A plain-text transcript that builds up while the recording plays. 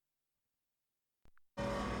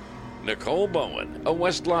Nicole Bowen, a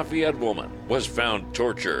West Lafayette woman, was found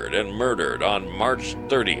tortured and murdered on March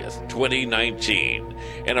 30th, 2019,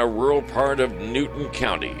 in a rural part of Newton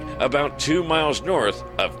County, about 2 miles north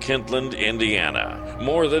of Kentland, Indiana,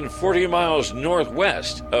 more than 40 miles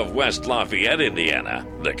northwest of West Lafayette, Indiana.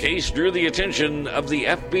 The case drew the attention of the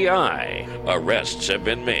FBI. Arrests have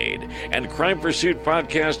been made, and Crime Pursuit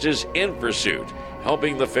Podcast is in pursuit,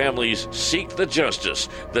 helping the families seek the justice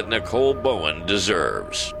that Nicole Bowen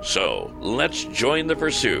deserves. So, let's join the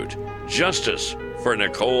pursuit. Justice for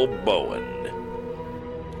Nicole Bowen.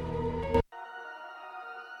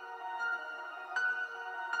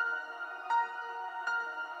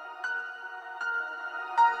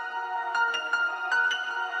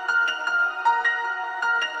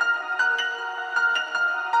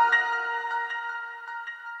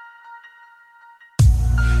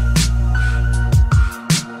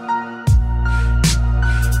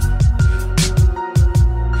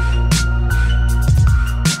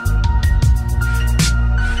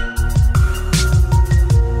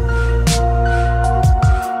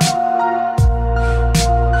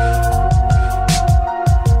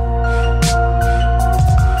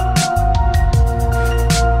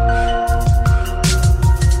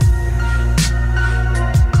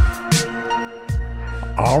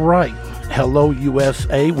 Hello,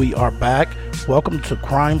 USA. We are back. Welcome to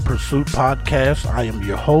Crime Pursuit Podcast. I am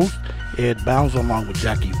your host, Ed Bounds, along with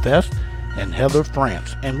Jackie Vest and Heather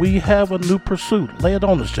France. And we have a new pursuit. Lay it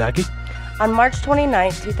on us, Jackie. On March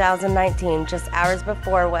 29, 2019, just hours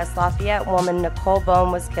before West Lafayette woman Nicole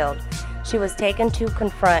Bowen was killed, she was taken to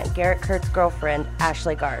confront Garett Kirts' girlfriend,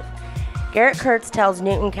 Ashley Garth. Garett Kirts tells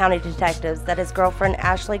Newton County detectives that his girlfriend,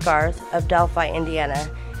 Ashley Garth, of Delphi, Indiana,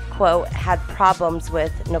 quote, had problems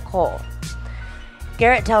with Nicole.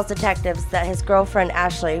 Garett tells detectives that his girlfriend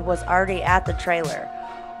Ashley was already at the trailer,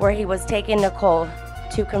 where he was taking Nicole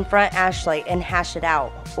to confront Ashley and hash it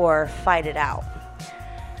out, or fight it out.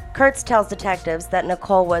 Kirts tells detectives that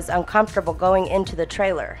Nicole was uncomfortable going into the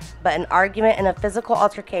trailer, but an argument and a physical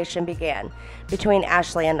altercation began between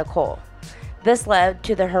Ashley and Nicole. This led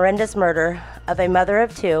to the horrendous murder of a mother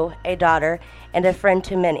of two, a daughter, and a friend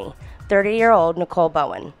to many, 30-year-old Nicole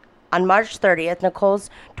Bowen. On March 30th, Nicole's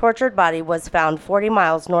tortured body was found 40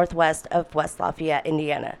 miles northwest of West Lafayette,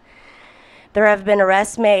 Indiana. There have been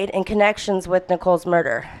arrests made in connections with Nicole's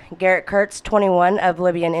murder. Garett Kirts, 21, of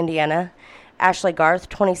Libyan, Indiana. Ashley Garth,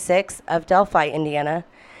 26, of Delphi, Indiana.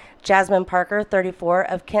 Jasmine Parker, 34,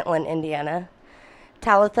 of Kentland, Indiana.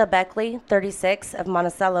 Talitha Beckley, 36, of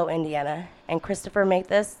Monticello, Indiana. And Christopher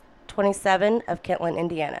Mathis, 27, of Kentland,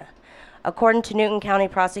 Indiana. According to Newton County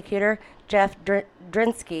Prosecutor Jeff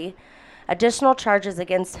Drinsky, additional charges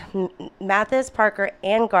against Mathis, Parker,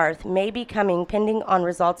 and Garth may be coming pending on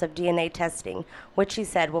results of DNA testing, which he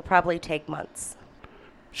said will probably take months.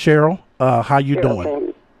 Cheryl, how you doing?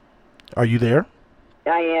 Samuels. Are you there?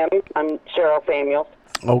 I am. I'm Cheryl Samuels.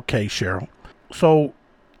 Okay, Cheryl. So,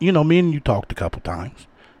 me and you talked a couple times.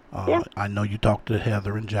 Yeah. I know you talked to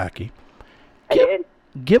Heather and Jackie. I did.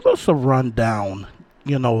 Give us a rundown,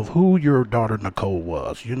 of who your daughter Nicole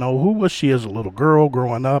was. Who was she as a little girl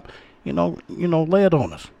growing up? Lay it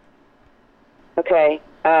on us. Okay.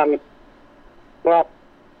 Well,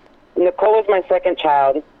 Nicole was my second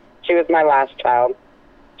child. She was my last child.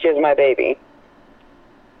 She was my baby.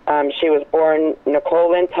 She was born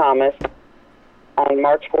Nicole Lynn Thomas on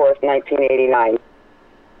March 4th, 1989.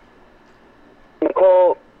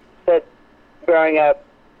 Nicole said growing up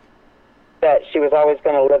that she was always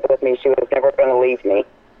going to live with me. She was never going to leave me.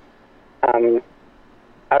 I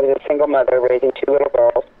was a single mother raising two little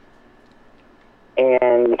girls,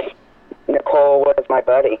 and Nicole was my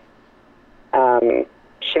buddy.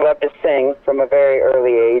 She loved to sing from a very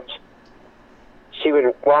early age. She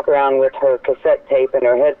would walk around with her cassette tape and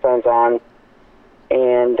her headphones on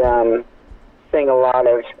and sing a lot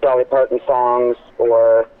of Dolly Parton songs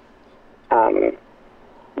or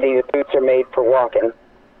These Boots Are Made for Walking.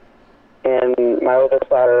 And my oldest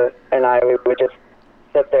daughter and I, we would just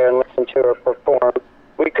sit there and listen to her perform.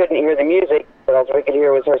 We couldn't hear the music, but all we could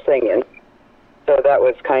hear was her singing. So that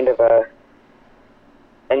was kind of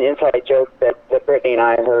an inside joke that Brittany and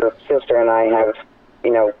I, her sister and I, have,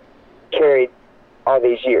 carried all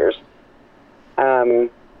these years.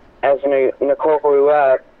 As Nicole grew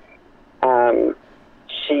up,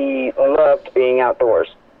 she loved being outdoors.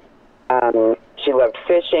 She loved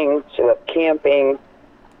fishing. She loved camping.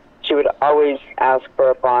 She would always ask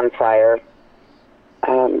for a bonfire.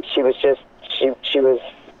 She was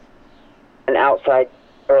an outside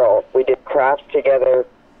girl. We did crafts together.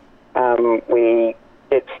 We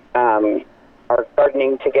did our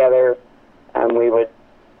gardening together. We would,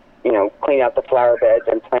 clean clean out the flower beds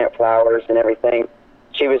and plant flowers and everything.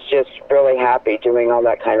 She was just really happy doing all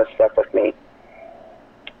that kind of stuff with me.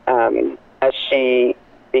 As she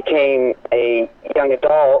became a young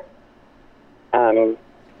adult, the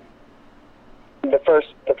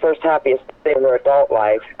first happiest day of her adult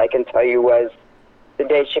life, I can tell you, was the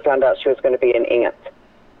day she found out she was going to be an aunt.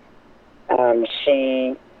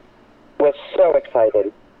 She was so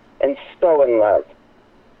excited and so in love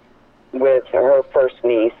with her first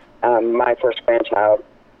niece, my first grandchild.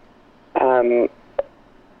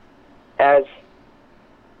 As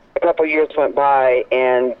a couple years went by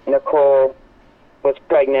and Nicole was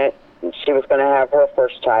pregnant, she was going to have her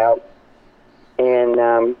first child,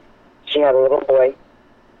 and she had a little boy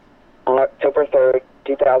on October 3rd,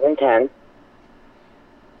 2010.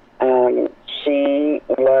 She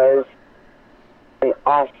was an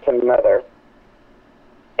awesome mother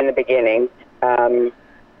in the beginning. Her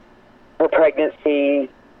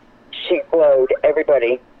pregnancy, she glowed.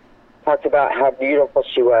 Everybody talked about how beautiful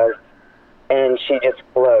she was, and she just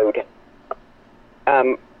glowed.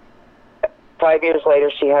 5 years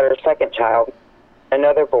later, she had her second child,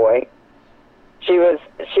 another boy. She was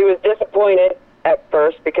disappointed at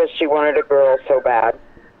first because she wanted a girl so bad,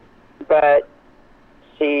 but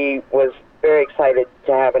she was very excited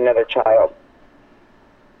to have another child.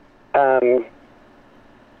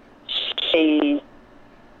 She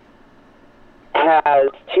has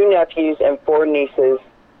 2 nephews and 4 nieces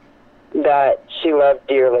that she loved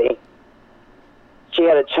dearly. She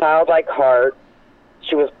had a childlike heart.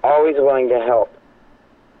 She was always willing to help.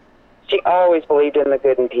 She always believed in the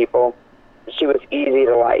good in people. She was easy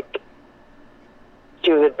to like.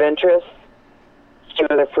 She was adventurous. She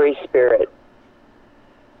was a free spirit.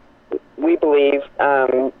 We believe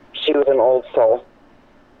she was an old soul.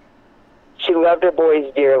 She loved her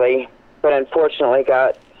boys dearly, but unfortunately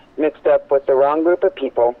got mixed up with the wrong group of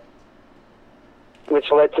people,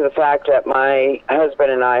 which led to the fact that my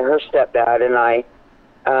husband and I, her stepdad and I,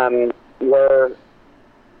 were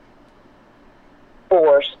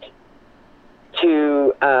forced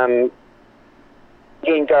to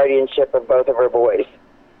gain guardianship of both of her boys.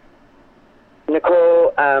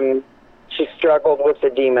 Nicole, she struggled with the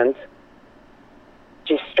demons.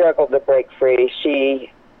 She struggled to break free.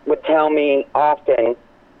 She would tell me often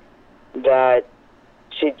that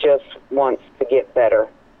she just wants to get better.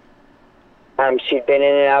 She'd been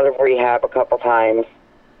in and out of rehab a couple times,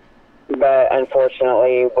 but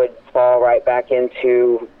unfortunately would fall right back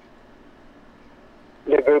into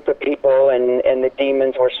the group of people, and the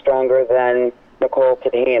demons were stronger than Nicole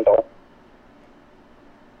could handle.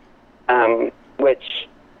 Which,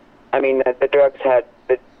 I mean,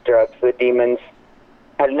 the demons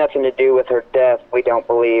had nothing to do with her death, we don't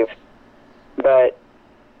believe, but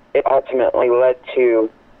it ultimately led to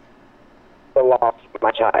the loss of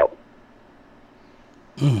my child.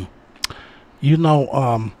 You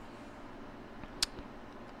know,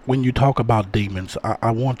 when you talk about demons,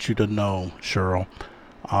 I want you to know, Cheryl,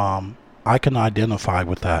 I can identify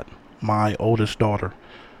with that. My oldest daughter,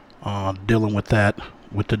 dealing with that,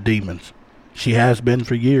 with the demons. She has been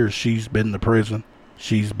for years. She's been to prison.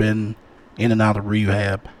 She's been in and out of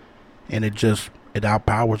rehab, and it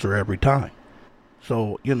outpowers her every time.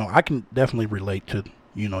 So, you know, I can definitely relate to,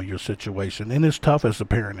 you know, your situation. And it's tough as a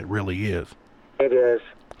parent, it really is. It is.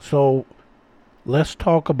 So, let's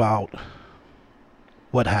talk about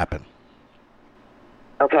what happened.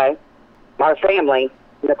 Okay. Our family,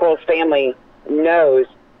 Nicole's family, knows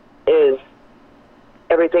is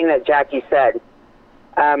everything that Jackie said.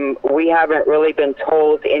 We haven't really been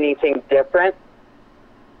told anything different,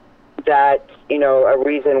 that, you know, a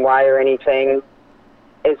reason why or anything.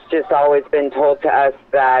 It's just always been told to us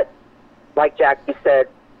that, like Jackie said,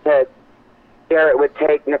 that Garett would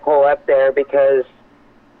take Nicole up there because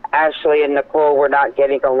Ashley and Nicole were not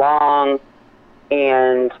getting along,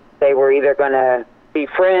 and they were either going to be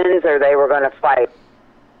friends or they were going to fight.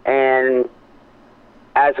 And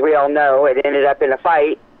as we all know, it ended up in a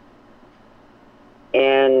fight.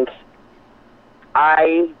 And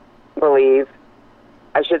I believe,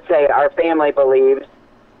 I should say our family believes,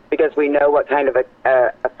 because we know what kind of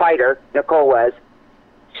a fighter Nicole was,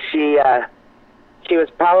 she was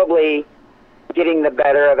probably getting the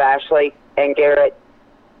better of Ashley, and Garett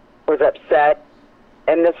was upset.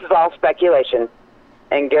 And this is all speculation.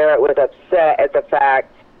 And Garett was upset at the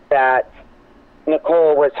fact that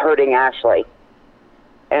Nicole was hurting Ashley.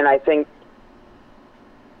 And I think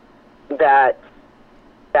that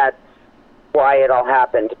that's why it all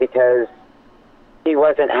happened, because he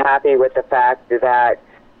wasn't happy with the fact that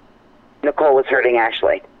Nicole was hurting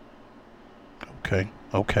Ashley.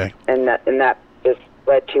 Okay. And that just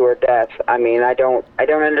led to her death. I mean, I don't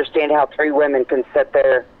understand how 3 women can sit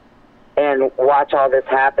there and watch all this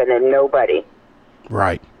happen and nobody.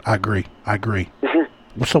 Right. I agree.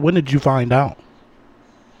 So when did you find out?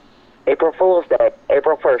 April Fool's Day,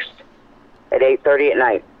 April 1st, at 8:30 at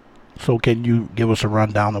night. So can you give us a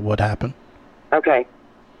rundown of what happened? Okay.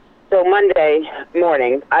 So Monday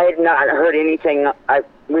morning, I had not heard anything.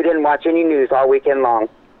 We didn't watch any news all weekend long.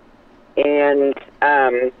 And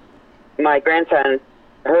my grandson,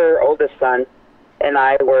 her oldest son, and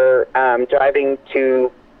I were driving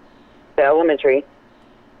to the elementary.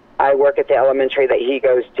 I work at the elementary that he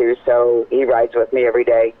goes to, so he rides with me every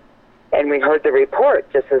day. And we heard the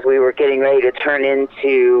report just as we were getting ready to turn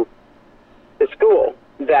into the school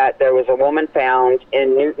that there was a woman found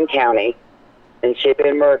in Newton County, and she had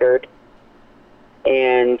been murdered,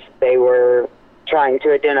 and they were trying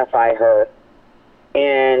to identify her.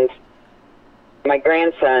 And my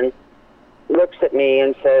grandson looks at me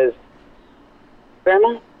and says,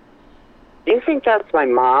 "Grandma, do you think that's my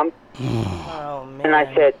mom?" Oh, man. And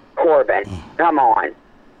I said, "Corbin, come on.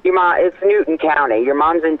 Your mom, it's Newton County. Your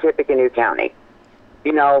mom's in Tippecanoe County.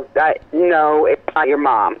 You know, no, it's not your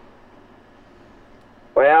mom."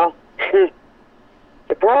 Well,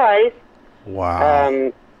 surprise.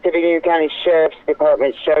 Wow. Tippecanoe County Sheriff's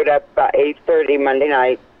Department showed up about 8:30 Monday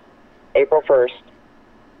night, April 1st.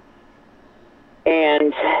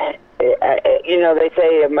 And, they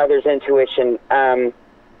say a mother's intuition. My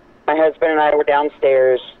husband and I were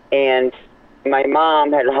downstairs, and my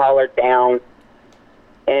mom had hollered down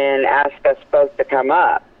and asked us both to come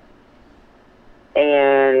up.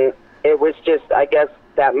 And it was just, I guess,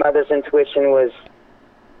 that mother's intuition was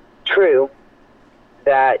true,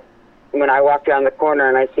 that when I walked around the corner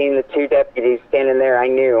and I seen the 2 deputies standing there, I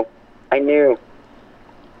knew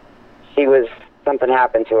something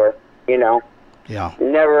happened to her, Yeah.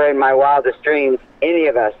 Never in my wildest dreams, any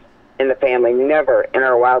of us in the family, never in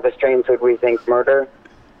our wildest dreams would we think murder.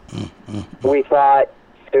 We thought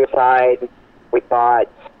suicide. We thought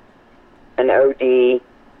an OD.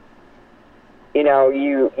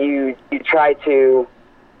 You try to,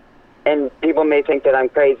 and people may think that I'm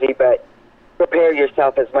crazy, but prepare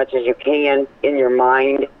yourself as much as you can in your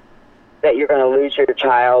mind that you're going to lose your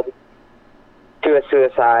child to a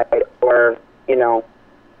suicide or,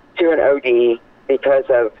 to an OD because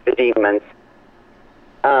of the demons.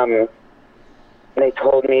 They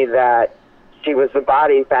told me that she was the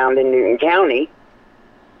body found in Newton County.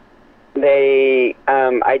 They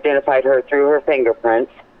identified her through her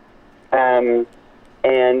fingerprints, and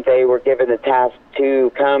they were given the task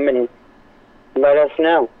to come and let us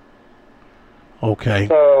know. Okay.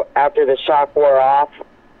 So after the shock wore off,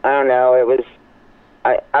 after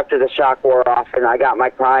the shock wore off and I got my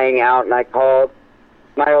crying out and I called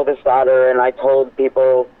my oldest daughter and I told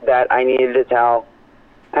people that I needed to tell.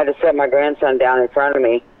 I had to set my grandson down in front of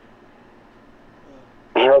me.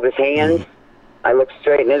 I held his hand. I looked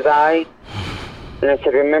straight in his eye. And I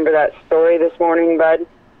said, "Remember that story this morning, bud?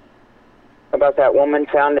 About that woman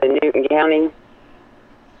found in Newton County?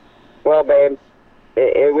 Well, babe,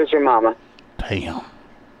 it was your mama." Damn.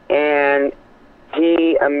 And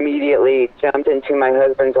he immediately jumped into my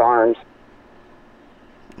husband's arms.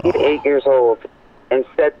 He's 8 years old and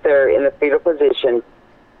sat there in the fetal position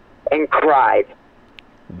and cried.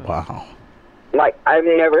 Wow. Like, I've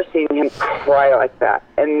never seen him cry like that.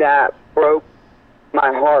 And that broke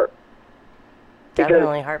my heart.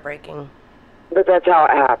 Definitely heartbreaking. But that's how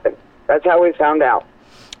it happened. That's how we found out.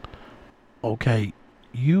 Okay.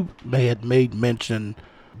 You had made mention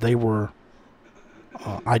they were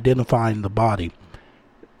identifying the body.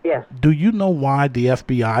 Yes. Do you know why the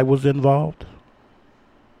FBI was involved?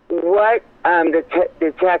 What the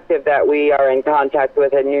detective that we are in contact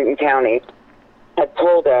with in Newton County had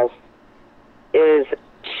told us is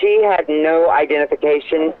she had no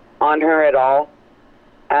identification on her at all.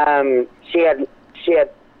 They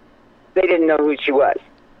didn't know who she was.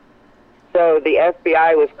 So the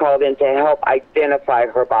FBI was called in to help identify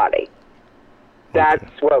her body. That's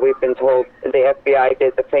what we've been told. The FBI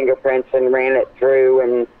did the fingerprints and ran it through,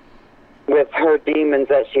 and with her demons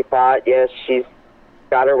that she fought, yes, she's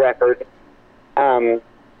got a record.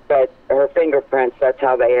 But her fingerprints, that's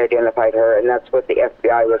how they identified her, and that's what the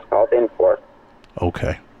FBI was called in for.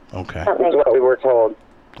 Okay. That's what we were told.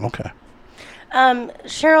 Okay.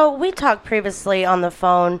 Cheryl, we talked previously on the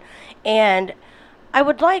phone, and I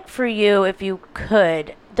would like for you, if you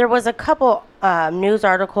could, there was a couple news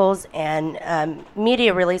articles and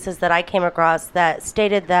media releases that I came across that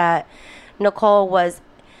stated that Nicole was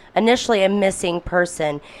initially a missing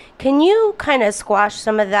person. Can you kind of squash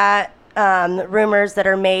some of that rumors that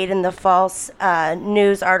are made in the false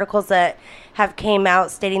news articles that have came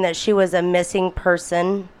out stating that she was a missing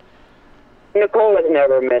person? Nicole was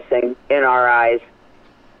never missing in our eyes.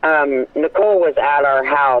 Nicole was at our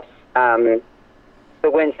house the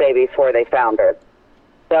Wednesday before they found her.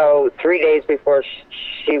 So 3 days before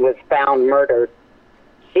she was found murdered,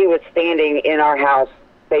 she was standing in our house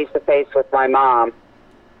face to face with my mom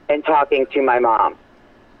and talking to my mom.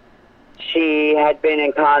 She had been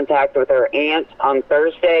in contact with her aunt on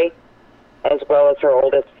Thursday, as well as her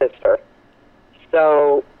oldest sister.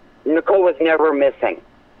 So Nicole was never missing.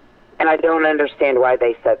 And I don't understand why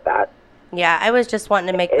they said that. Yeah, I was just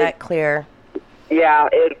wanting to make that clear. Yeah,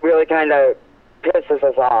 it really kind of pisses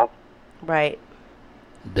us off. Right.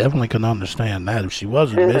 Definitely can understand that. If she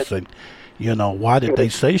wasn't missing, why did they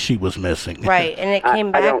say she was missing? Right, and it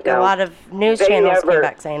came back, a lot of news channels came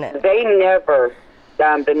back saying it. They never,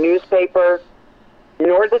 the newspaper,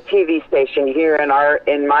 nor the TV station here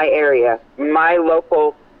in my area, my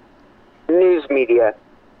local news media,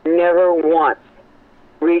 never once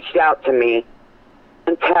reached out to me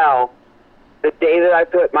until the day that I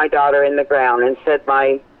put my daughter in the ground and said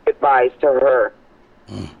my goodbyes to her.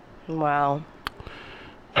 Wow.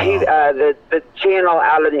 The channel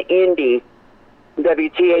out in Indy,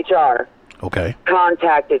 WTHR,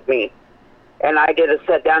 contacted me, and I did a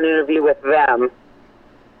sit-down interview with them,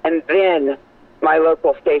 and then my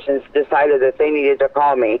local stations decided that they needed to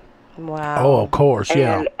call me. Wow. Oh, of course,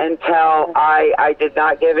 yeah. And until I did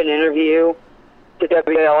not give an interview to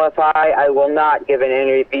WLFI, I will not give an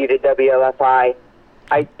interview to WLFI.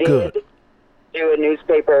 I did do a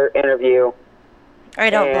newspaper interview. I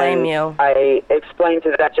don't blame you. I explained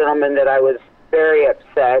to that gentleman that I was very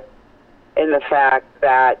upset in the fact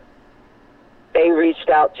that they reached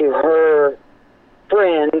out to her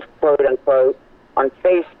friends, quote unquote, on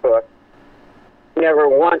Facebook, never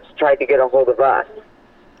once tried to get a hold of us.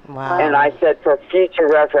 Wow. And I said, for future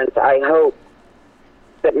reference, I hope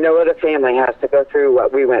that no other family has to go through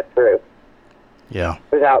what we went through. Yeah.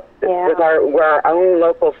 Where our own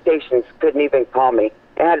local stations couldn't even call me.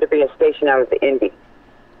 It had to be a station out of the Indy.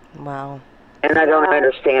 Wow. And I don't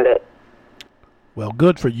understand it. Well,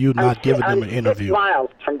 good for you not giving them an interview. 6 miles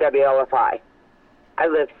from WLFI. I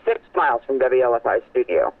live 6 miles from WLFI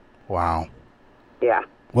studio. Wow. Yeah.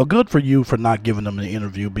 Well, good for you for not giving them an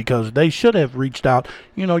interview, because they should have reached out.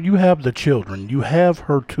 You have the children. You have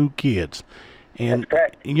her 2 kids. And,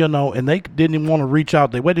 and they didn't even want to reach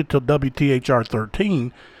out. They waited till WTHR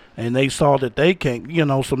 13, and they saw that they can't,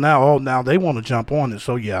 so now they want to jump on it.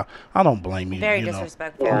 So, yeah, I don't blame you. Very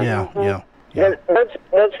disrespectful. Yeah.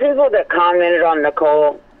 Those people that commented on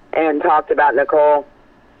Nicole and talked about Nicole,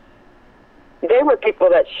 they were people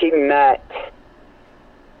that she met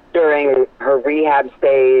during her rehab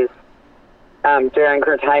stays, during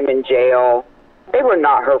her time in jail. They were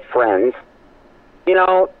not her friends.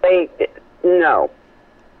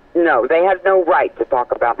 They had no right to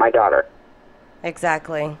talk about my daughter.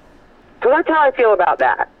 Exactly. So that's how I feel about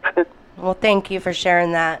that. Well, thank you for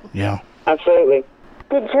sharing that. Yeah. Absolutely.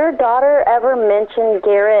 Did your daughter ever mention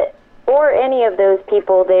Garett or any of those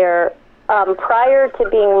people there prior to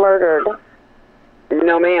being murdered?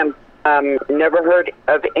 No, ma'am. Never heard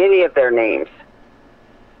of any of their names.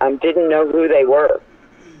 Didn't know who they were.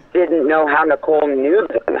 Didn't know how Nicole knew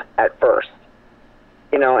them at first.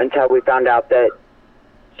 Until we found out that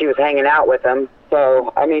she was hanging out with them.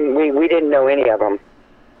 So, we didn't know any of them.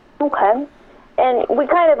 Okay. And we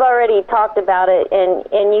kind of already talked about it, and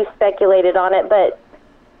you speculated on it, but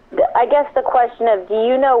I guess the question of, do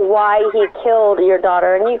you know why he killed your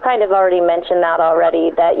daughter? And you kind of already mentioned that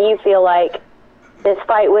already, that you feel like this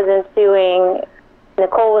fight was ensuing,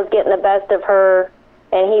 Nicole was getting the best of her,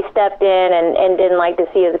 and he stepped in and didn't like to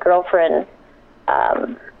see his girlfriend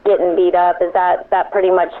getting beat up. Is that pretty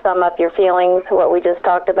much sum up your feelings, what we just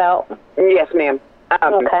talked about? Yes, ma'am.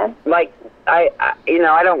 Okay. I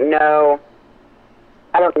don't know.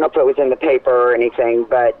 I don't know if it was in the paper or anything,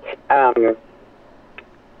 but from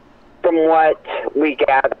what we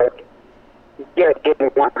gathered, Garett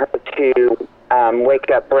didn't want her to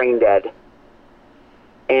wake up brain dead.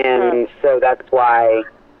 And so that's why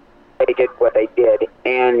they did what they did.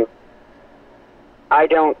 And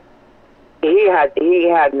he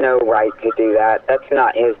had no right to do that. That's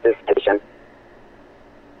not his decision.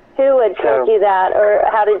 Who had told you that, or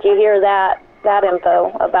how did you hear that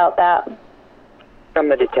info about that? From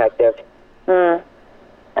the detective.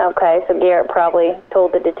 Okay, so Garett probably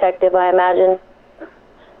told the detective, I imagine.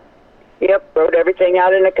 Yep, wrote everything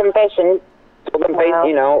out in a confession. Told him,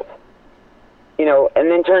 Wow. And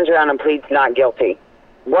then turns around and pleads not guilty.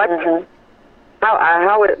 What?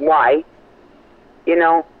 Why? you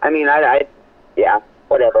know? I mean, yeah,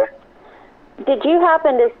 whatever. Did you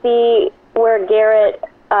happen to see where Garett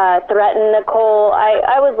threatened Nicole?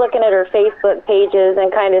 I was looking at her Facebook pages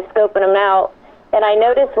and kind of scoping them out, and I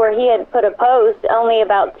noticed where he had put a post only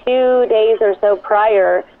about 2 days or so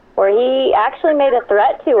prior where he actually made a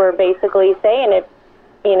threat to her, basically saying if,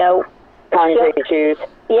 you know... Time to take and choose.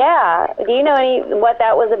 Yeah. Do you know what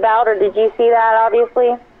that was about, or did you see that,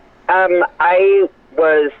 obviously? I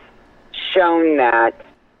was shown that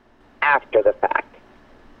after the fact.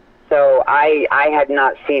 So I had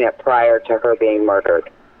not seen it prior to her being murdered.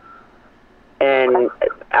 And,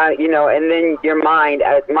 you know, and then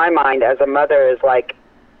my mind as a mother is like,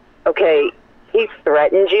 okay, he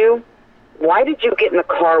threatened you. Why did you get in the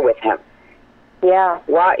car with him? Yeah.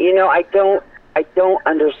 Why? You know, I don't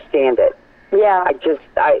understand it. Yeah.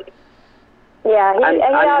 Yeah, he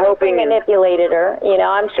obviously manipulated her. You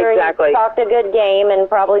know, I'm sure exactly. He talked a good game and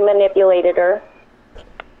probably manipulated her.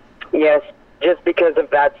 Yes, just because of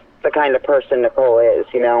that's the kind of person Nicole is,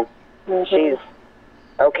 you know. Mm-hmm. She's,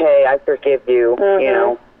 okay, I forgive you, mm-hmm. you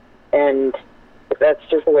know. And that's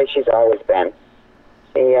just the way she's always been.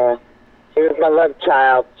 She was my love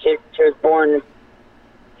child. She was born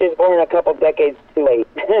a couple decades too late.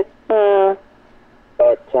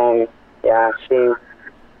 But, yeah, she's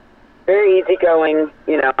very easygoing,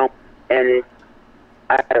 you know, and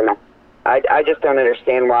I don't know. I just don't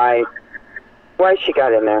understand why she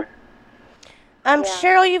got in there.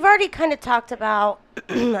 Cheryl, you've already kind of talked about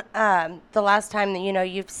the last time that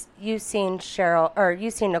you've seen Cheryl or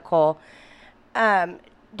you've seen Nicole. Did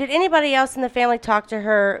anybody else in the family talk to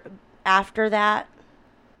her after that?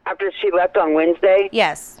 After she left on Wednesday?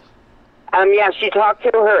 Yes. Yeah, she talked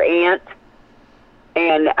to her aunt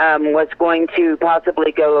and was going to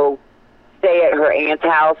possibly go stay at her aunt's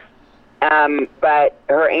house, but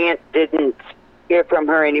her aunt didn't hear from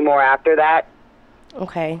her anymore after that.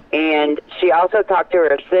 Okay. And she also talked to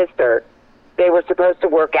her sister. They were supposed to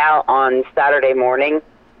work out on Saturday morning,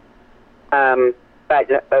 but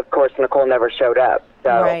of course Nicole never showed up.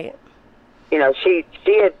 So, right. You know, she'd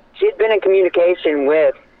been in communication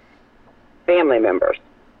with family members.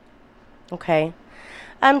 Okay.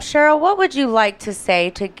 Cheryl, what would you like to say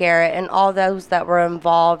to Garett and all those that were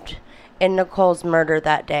involved in Nicole's murder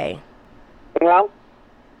that day? Well,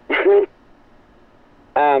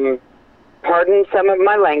 pardon some of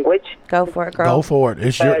my language. Go for it, girl. Go for it.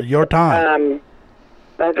 It's your time.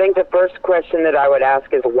 I think the first question that I would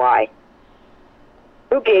ask is why?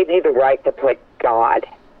 Who gave you the right to play God?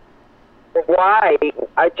 Why?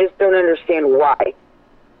 I just don't understand why.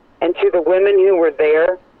 And to the women who were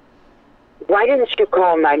there, why didn't you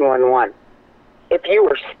call 911? If you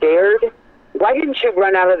were scared, why didn't you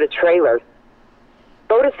run out of the trailer?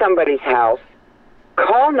 Go to somebody's house,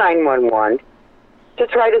 call 911 to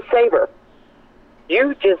try to save her.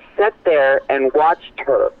 You just sat there and watched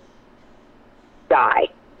her die.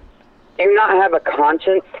 Do you not have a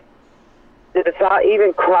conscience? Did the thought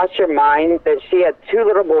even cross your mind that she had two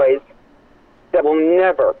little boys that will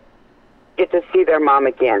never get to see their mom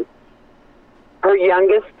again? Her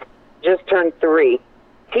youngest just turned 3.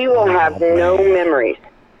 He will have no memories,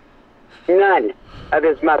 none of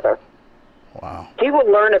his mother. Wow. He will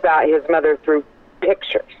learn about his mother through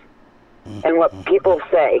pictures and what people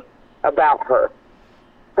say about her.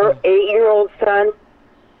 Her 8-year-old son,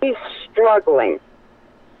 he's struggling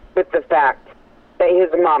with the fact that his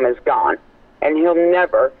mom is gone, and he'll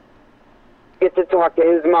never get to talk to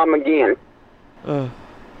his mom again.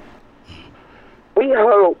 We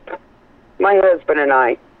hope, my husband and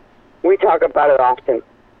I, we talk about it often.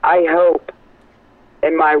 I hope,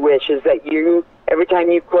 and my wish is that you, every time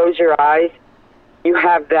you close your eyes, you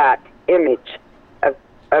have that image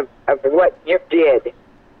of what you did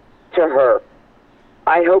to her.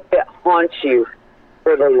 I hope it haunts you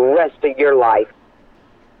for the rest of your life.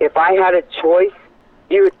 If I had a choice,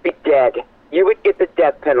 you would be dead. You would get the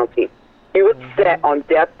death penalty. You would sit on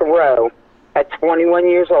death row at 21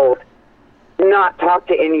 years old, not talk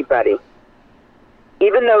to anybody.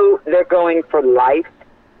 Even though they're going for life,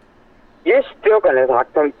 you're still going to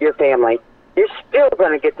talk to your family. You're still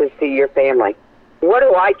going to get to see your family. What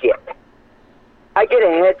do I get? I get a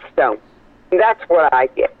headstone. That's what I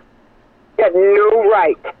get. You had no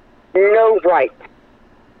right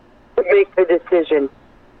to make the decision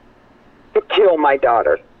to kill my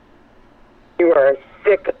daughter. You are a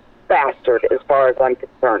sick bastard as far as I'm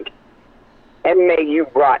concerned. And may you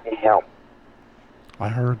rot in hell. I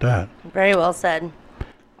heard that. Very well said.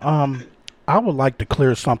 I would like to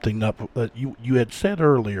clear something up. You had said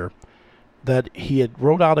earlier that he had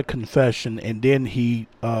wrote out a confession and then he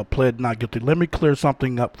pled not guilty. Let me clear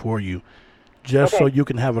something up for you, just so you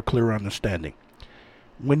can have a clear understanding.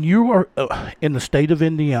 when you are in the state of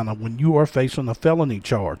Indiana, when you are facing a felony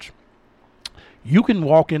charge, you can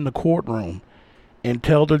walk in the courtroom and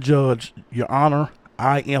tell the judge, Your Honor,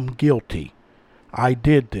 I am guilty. I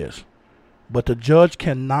did this. But the judge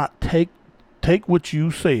cannot take what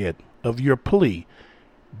you said of your plea,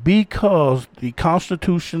 because the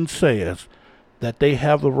Constitution says that they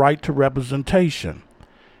have the right to representation.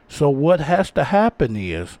 So what has to happen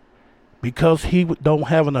is, because he don't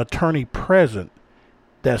have an attorney present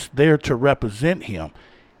that's there to represent him,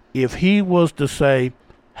 if he was to say,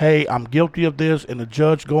 hey, I'm guilty of this, and the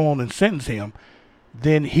judge go on and sentence him,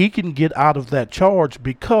 then he can get out of that charge,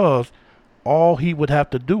 because all he would have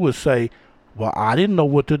to do is say, well, I didn't know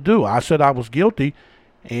what to do. I said I was guilty,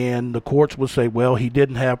 and the courts would say, well, he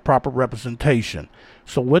didn't have proper representation.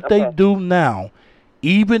 So what they do now,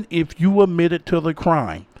 even if you admitted to the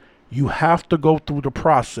crime, you have to go through the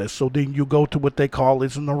process. So then you go to what they call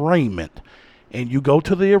is an arraignment. And you go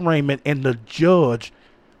to the arraignment, and the judge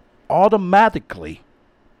automatically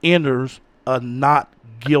enters a not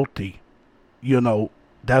guilty. You know,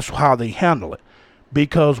 that's how they handle it.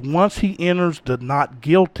 Because once he enters the not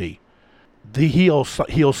guilty, he'll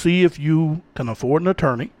see if you can afford an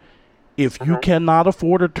attorney. If you cannot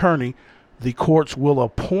afford an attorney, the courts will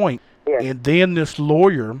appoint, and then this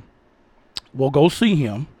lawyer will go see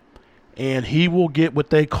him, and he will get what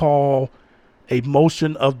they call a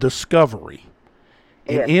motion of discovery.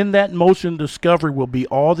 And in that motion of discovery will be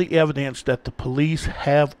all the evidence that the police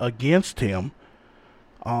have against him.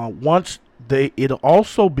 It'll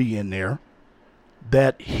also be in there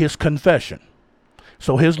that his confession.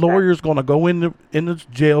 So his lawyer is going to go in the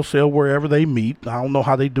jail cell wherever they meet. I don't know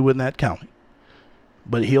how they do it in that county.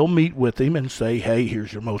 But he'll meet with him and say, hey,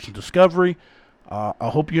 here's your motion of discovery. I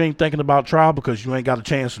hope you ain't thinking about trial, because you ain't got a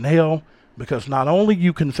chance in hell. Because not only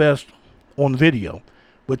you confessed on video,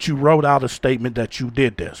 but you wrote out a statement that you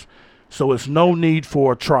did this. So it's no need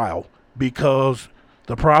for a trial, because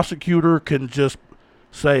the prosecutor can just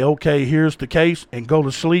say, okay, here's the case, and go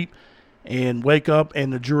to sleep and wake up,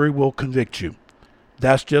 and the jury will convict you.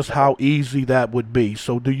 That's just how easy that would be.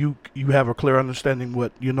 So do you have a clear understanding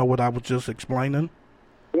what I was just explaining?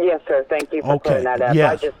 Yes, sir. Thank you for clearing that up.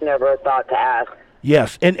 Yes. I just never thought to ask.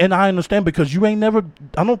 Yes, and I understand, because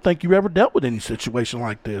I don't think you ever dealt with any situation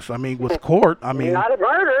like this. I mean, with court, Not a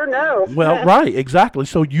murder, no. Well, right, exactly.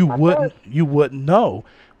 So you wouldn't know.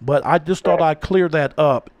 But I just thought I'd clear that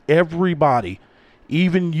up. Everybody,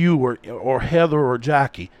 even you or Heather or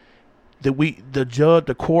Jackie,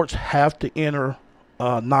 the courts have to enter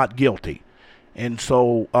not guilty. And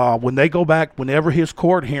so when they go back, whenever his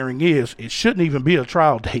court hearing is, it shouldn't even be a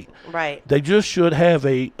trial date. Right. They just should have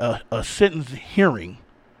a sentence hearing.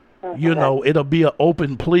 It'll be an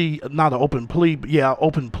open plea, not an open plea, but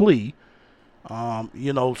open plea.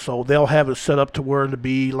 So they'll have it set up to where it'll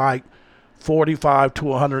be like 45 to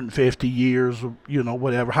 150 years,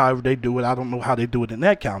 whatever, however they do it. I don't know how they do it in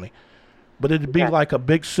that county. But it'd be like a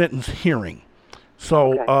big sentence hearing.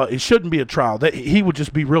 So it shouldn't be a trial. He would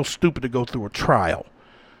just be real stupid to go through a trial.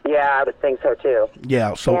 Yeah, I would think so too.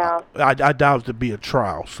 Yeah, so I doubt it'd be a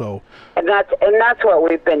trial. So and that's what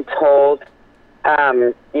we've been told.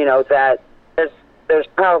 That there's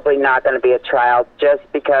probably not going to be a trial, just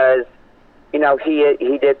because he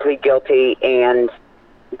did plead guilty, and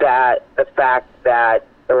that the fact that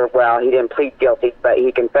he didn't plead guilty, but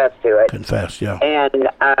he confessed to it. Confessed, yeah. And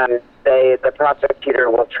the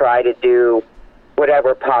prosecutor will try to do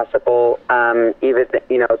whatever possible, even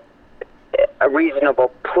a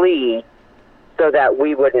reasonable plea, so that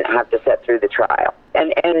we wouldn't have to sit through the trial.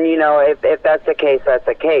 And if that's the case, that's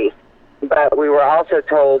the case. But we were also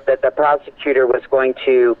told that the prosecutor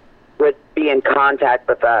would be in contact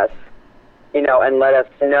with us, and let us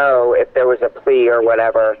know if there was a plea or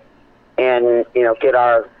whatever, and get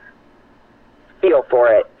our feel for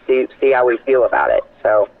it, see how we feel about it.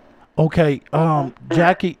 So. Okay,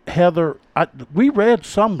 Jackie, Heather, we read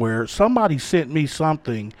somewhere, somebody sent me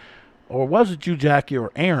something, or was it you, Jackie,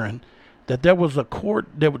 or Aaron, that there was a court,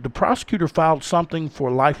 the prosecutor filed something for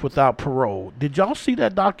life without parole. Did y'all see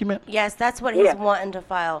that document? Yes, that's what he's wanting to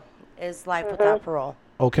file, is life without parole.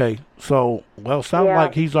 Okay, so, sounds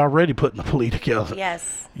like he's already putting the plea together.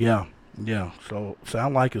 Yes. Yeah, so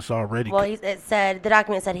sound like it's already... Well, the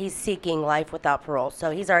document said he's seeking life without parole,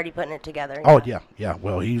 so he's already putting it together. Oh, yeah,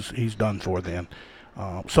 well, he's done for then.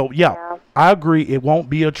 I agree, it won't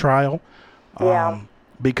be a trial,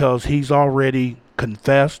 because he's already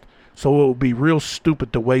confessed, so it would be real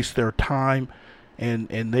stupid to waste their time, and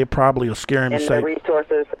they probably will scare him and say... the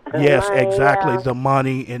resources. Yes, exactly, the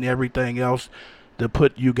money and everything else to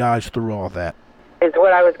put you guys through all that. Is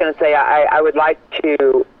what I was going to say. I would like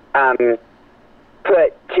to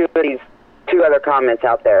put two other comments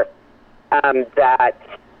out there, that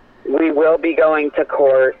we will be going to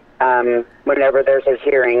court whenever there's a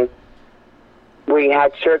hearing. We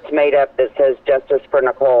had shirts made up that says Justice for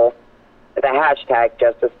Nicole, the hashtag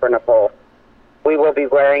Justice for Nicole. We will be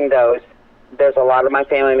wearing those. There's a lot of my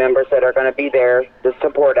family members that are going to be there to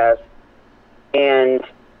support us. And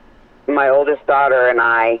my oldest daughter and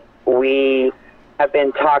I, we have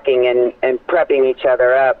been talking and prepping each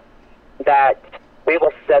other up that we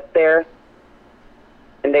will sit there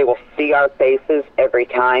and they will see our faces every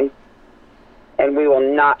time, and we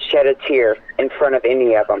will not shed a tear in front of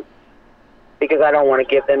any of them, because I don't want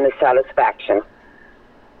to give them the satisfaction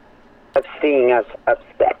of seeing us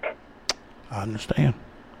upset. I understand.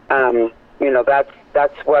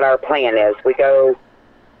 That's what our plan is. We go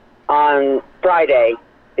on Friday,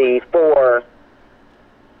 the 4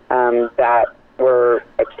 that were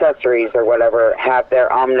accessories or whatever have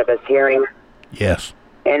their omnibus hearing. Yes.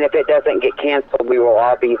 And if it doesn't get canceled, we will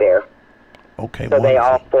all be there. Okay, so they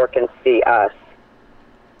all 4 can see us.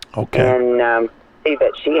 Okay. And see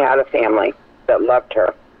that she had a family that loved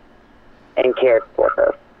her and cared for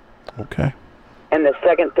her. Okay. And the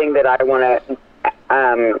second thing that I want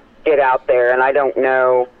to get out there, and I don't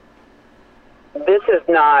know, this is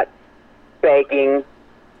not begging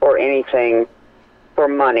or anything for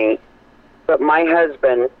money, but my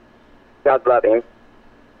husband, God love him,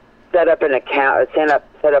 set up an account, set up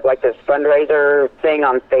like this fundraiser thing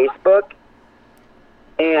on Facebook,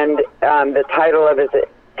 and the title of it is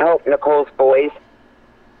Help Nicole's Boys.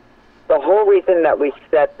 The whole reason that we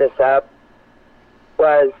set this up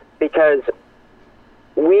was because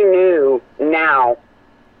we knew now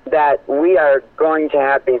that we are going to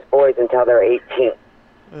have these boys until they're 18.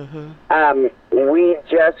 We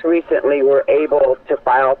just recently were able to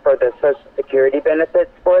file for the Social Security benefits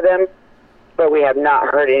for them, but we have not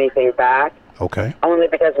heard anything back. Okay. Only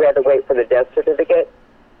because we had to wait for the death certificate.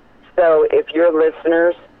 So if your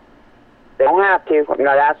listeners, they don't have to. I'm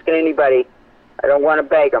not asking anybody. I don't want to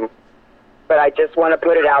beg them. But I just want to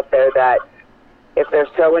put it out there that if they're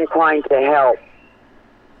so inclined to help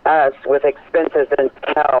us with expenses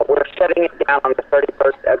until we're shutting it down on the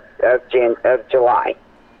 31st of July.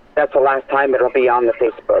 That's the last time it'll be on the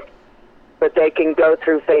Facebook. But they can go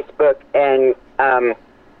through Facebook and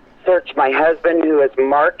search my husband, who is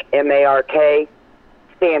Mark, M-A-R-K,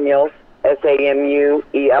 Samuels,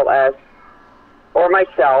 S-A-M-U-E-L-S, or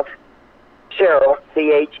myself, Cheryl,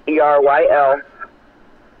 C-H-E-R-Y-L,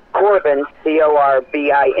 Corbin,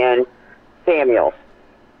 C-O-R-B-I-N, Samuels.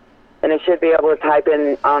 And they should be able to type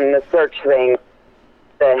in on the search thing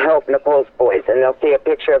the Help Nicole's Boys, and they'll see a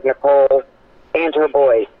picture of Nicole and her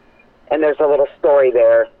boys. And there's a little story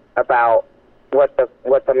there about what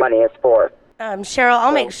the money is for. Cheryl,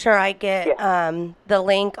 I'll make sure I get the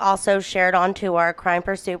link also shared onto our Crime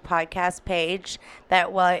Pursuit podcast page.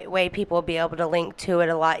 That way people will be able to link to it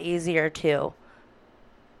a lot easier, too.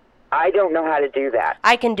 I don't know how to do that.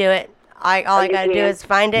 I can do it. All I got to do is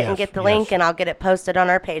find it and get the link, and I'll get it posted on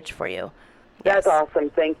our page for you. That's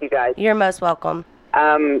awesome. Thank you, guys. You're most welcome.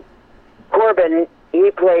 Corbin,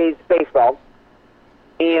 he plays baseball,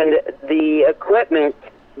 and the equipment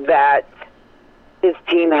that his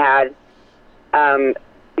team had,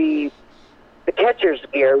 the catcher's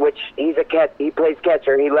gear, which he plays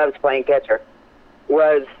catcher, he loves playing catcher,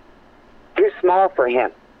 was too small for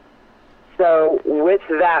him. So with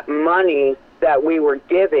that money that we were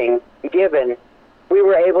given, we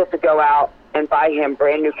were able to go out and buy him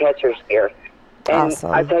brand new catcher's gear. And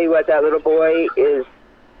awesome. I tell you what, that little boy is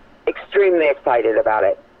extremely excited about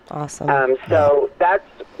it. Awesome. So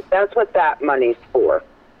that's what that money's for.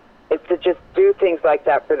 It's to just do things like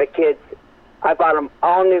that for the kids. I bought them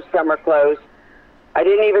all new summer clothes. I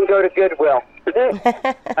didn't even go to Goodwill.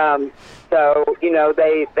 So,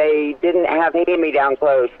 they didn't have hand-me-down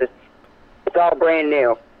clothes. It's all brand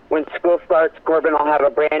new. When school starts, Corbin will have a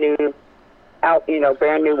brand new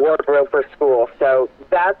wardrobe for school. So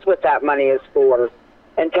that's what that money is for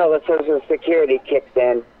until the Social Security kicks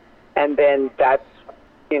in, and then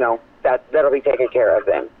that'll be taken care of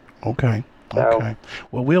then. Okay. So, okay.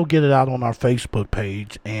 Well, we'll get it out on our Facebook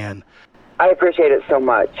page, and I appreciate it so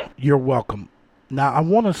much. You're welcome. Now, I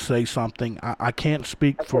want to say something. I can't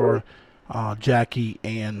speak for Jackie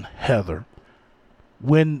and Heather.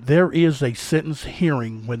 When there is a sentence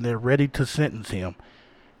hearing, when they're ready to sentence him,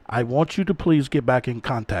 I want you to please get back in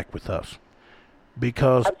contact with us,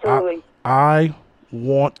 because I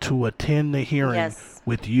want to attend the hearing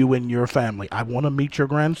with you and your family. I want to meet your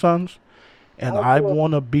grandsons, and I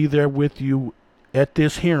want to be there with you at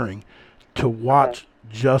this hearing to watch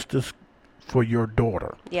justice for your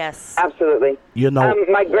daughter. Yes. Absolutely. You know,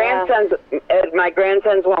 my grandsons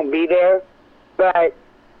won't be there, but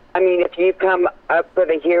I mean, if you come up for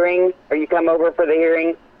the hearing or you come over for the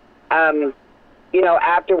hearing,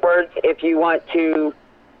 afterwards, if you want to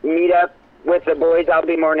meet up with the boys, I'll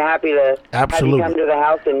be more than happy to have you come to the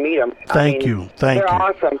house and meet them. Thank you. They're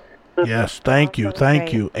awesome. Yes, thank you.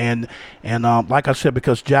 And like I said,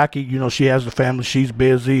 because Jackie, she has a family, she's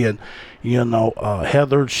busy, and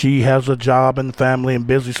Heather, she has a job and family and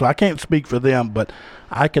busy, so I can't speak for them, but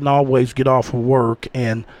I can always get off of work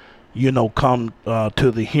and come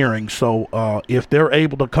to the hearing. So if they're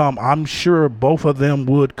able to come, I'm sure both of them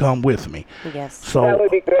would come with me. Yes. So that would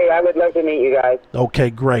be great. I would love to meet you guys. Okay,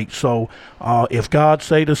 great. So if God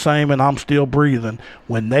say the same and I'm still breathing,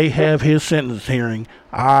 when they have his sentence hearing,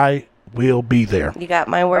 I will be there. You got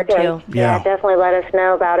my word too. Yeah, definitely let us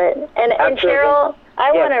know about it. And Cheryl,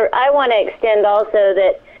 I want to extend also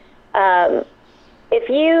that if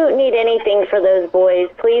you need anything for those boys,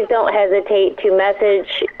 please don't hesitate to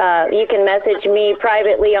message. You can message me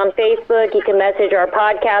privately on Facebook. You can message our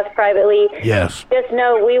podcast privately. Yes. Just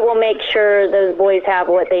know we will make sure those boys have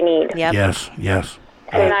what they need. Yep. Yes.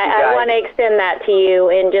 And I want to extend that to you,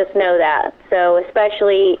 and just know that. So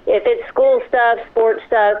especially if it's school stuff, sports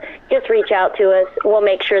stuff, just reach out to us. We'll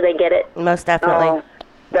make sure they get it. Most definitely. Oh,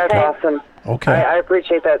 that's awesome. Okay. I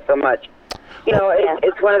appreciate that so much.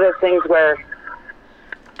 It's one of those things where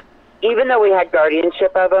even though we had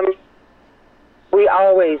guardianship of them, we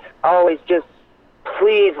always just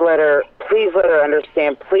please let her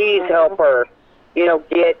understand. Please help her,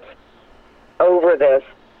 get over this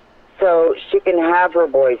so she can have her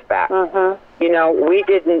boys back. We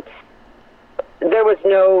didn't. There was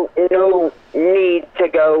no need to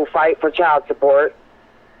go fight for child support,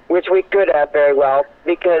 which we could have very well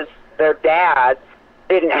because their dads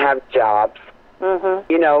didn't have jobs.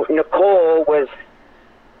 Nicole was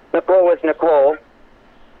Nicole.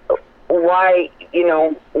 Why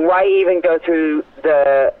even go through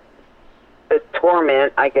the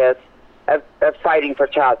torment, I guess, of fighting for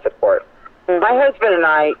child support? My husband and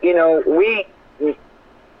I, we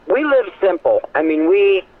live simple. I mean,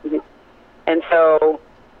 we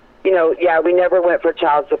never went for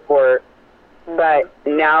child support, but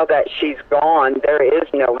now that she's gone, there is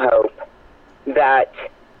no hope that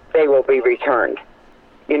they will be returned.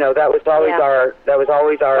 That was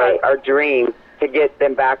always our dream, to get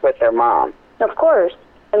them back with their mom. Of course.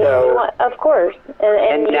 Of course.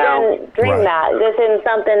 And you didn't dream that. This isn't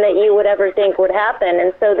something that you would ever think would happen.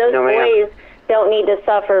 And so those boys don't need to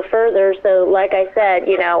suffer further. So like I said,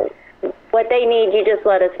 what they need, you just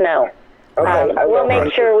let us know. Okay. We'll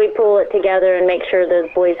make sure we pull it together and make sure those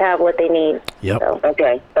boys have what they need. Yep. So.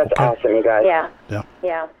 Okay. That's awesome, you guys. Yeah.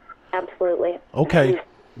 Absolutely. Okay.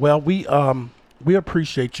 Well, we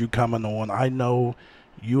appreciate you coming on. I know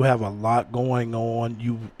you have a lot going on.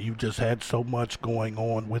 You just had so much going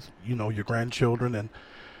on with, your grandchildren and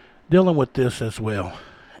dealing with this as well.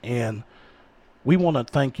 And we want to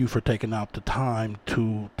thank you for taking out the time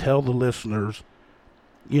to tell the listeners,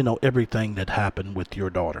 everything that happened with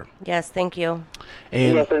your daughter. Yes, thank you.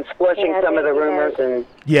 And squashing some of the rumors and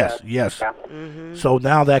yes. Yeah. So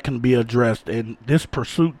now that can be addressed. And this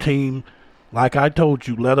pursuit team, like I told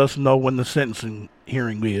you, let us know when the sentencing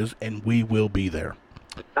hearing is, and we will be there.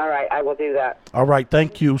 All right, I will do that. All right,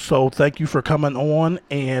 thank you. So thank you for coming on,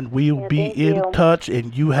 and we'll be in touch,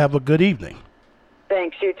 and you have a good evening.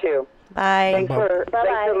 Thanks, you too. Bye. Thanks for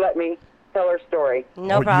letting me tell her story.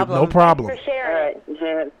 No problem. No problem. Thanks for sharing.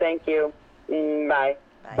 All right, thank you. Bye.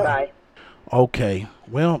 Bye. Okay,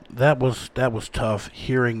 well, that was tough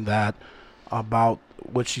hearing that about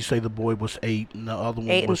what she say the boy was 8 and the other one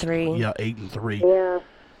 8 was and 3. Yeah, 8 and 3.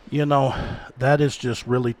 Yeah. That is just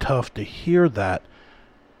really tough to hear that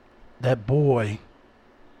boy,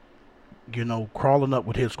 crawling up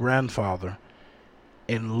with his grandfather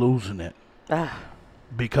and losing it.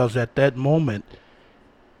 Because at that moment,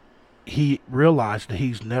 he realized that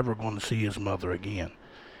he's never going to see his mother again.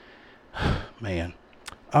 Man.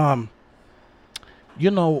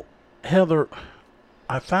 Heather,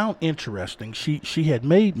 I found interesting, she had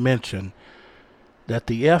made mention that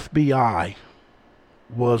the FBI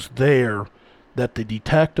was there, that the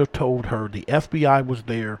detective told her the FBI was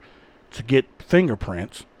there to get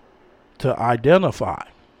fingerprints to identify.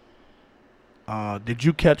 Did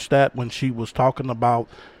you catch that when she was talking about,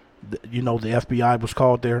 the FBI was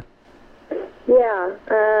called there? Yeah,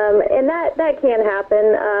 and that can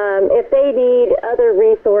happen. If they need other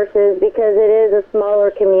resources, because it is a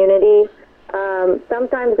smaller community,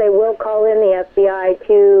 sometimes they will call in the FBI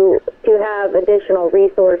to have additional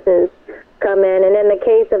resources come in. And in the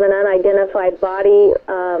case of an unidentified body,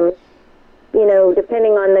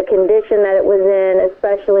 depending on the condition that it was in,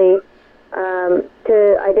 especially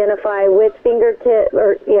to identify with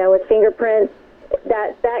with fingerprints,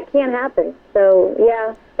 that can happen. So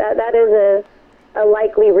yeah, that is a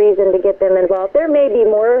likely reason to get them involved. There may be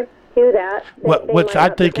more to that. Which I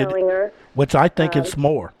think it's more. I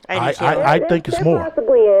think it's more. There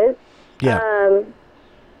possibly is. Yeah.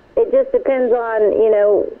 It just depends on,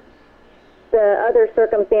 the other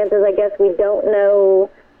circumstances. I guess we don't know.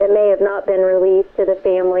 It may have not been released to the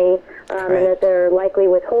family, and that they're likely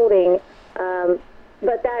withholding.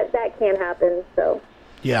 But that can happen. So.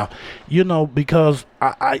 Yeah, because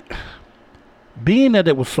I being that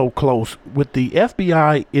it was so close with the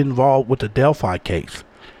FBI involved with the Delphi case,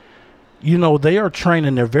 they are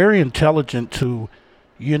trained, they're very intelligent to,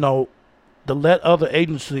 to let other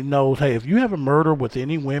agencies know, hey, if you have a murder with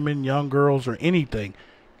any women, young girls, or anything,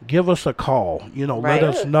 give us a call. Let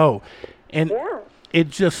us know. And it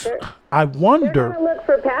just, I wonder. They're going to look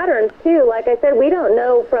for patterns too. Like I said, we don't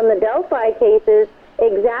know from the Delphi cases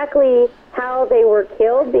exactly how they were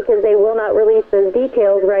killed because they will not release those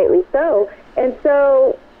details, rightly so. And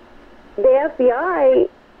so the FBI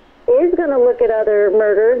is going to look at other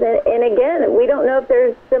murders. And again, we don't know if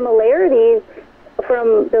there's similarities.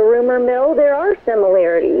 From the rumor mill, there are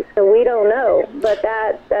similarities, so we don't know. But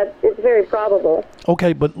that it's very probable.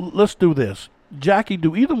 Okay, but let's do this. Jackie,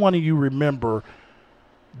 do either one of you remember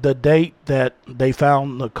the date that they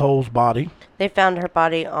found Nicole's body? They found her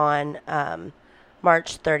body on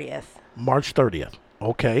March 30th. March 30th.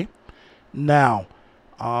 Okay. Now,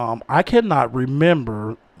 I cannot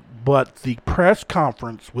remember, but the press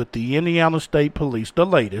conference with the Indiana State Police, the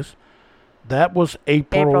latest, that was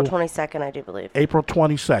April 22nd, I do believe. April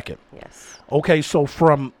 22nd. Yes. Okay, so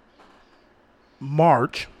from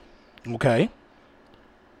March,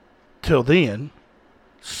 till then,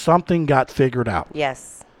 something got figured out.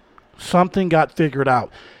 Yes. Something got figured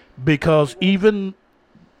out because even,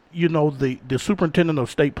 the superintendent of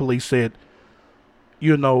state police said,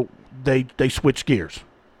 they switched gears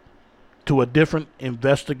to a different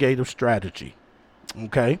investigative strategy.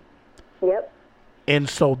 Okay? Yep. And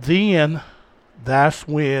so then that's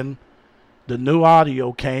when the new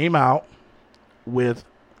audio came out with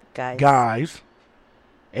guys.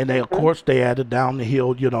 And they, of course, they added down the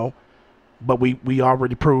hill, but we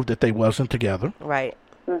already proved that they wasn't together. Right.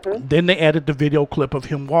 Mm-hmm. Then they added the video clip of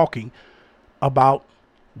him walking about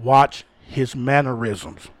watch his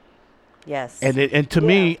mannerisms. Yes. And to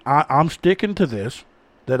me, I'm sticking to this,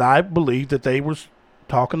 that I believe that they was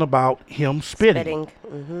talking about him spitting.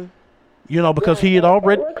 Mm-hmm. Because he had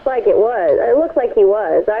already... It looks like it was. It looks like he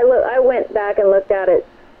was. I went back and looked at it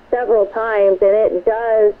several times, and it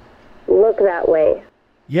does look that way.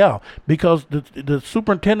 Yeah, because the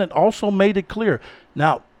superintendent also made it clear.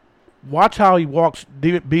 Now, watch how he walks,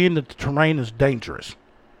 being that the terrain is dangerous.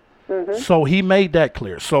 Mm-hmm. So he made that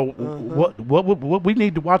clear. So what we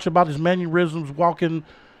need to watch about his mannerisms walking,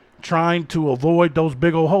 trying to avoid those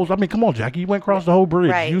big old holes. I mean, come on, Jackie. You went across the whole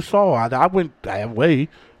bridge. Right. You saw. I went halfway,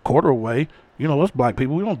 quarter away. Us black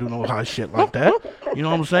people, we don't do no high shit like that. You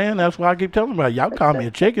know what I'm saying? That's why I keep telling about y'all call me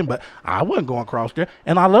a chicken, but I wasn't going across there.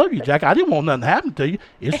 And I love you, Jack. I didn't want nothing to happen to you.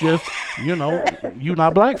 It's just, you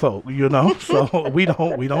not black folk, so we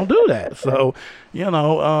don't do that. So,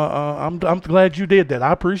 I'm glad you did that.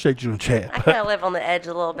 I appreciate you in chat. I kind of live on the edge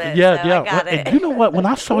a little bit. Yeah, so yeah. I got it. And you know what? When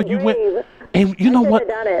I saw you went, and you know what? I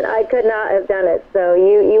could have done it. I could not have done it. So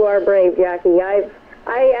you are brave, Jackie. I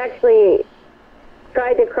actually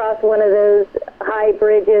tried to cross one of those high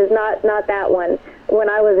bridges, not that one. When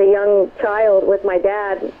I was a young child with my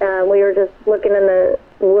dad, we were just looking in the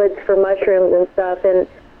woods for mushrooms and stuff, and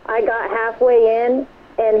I got halfway in,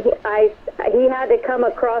 and he had to come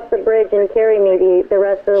across the bridge and carry me the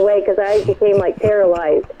rest of the way because I became like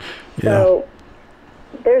paralyzed. Yeah. So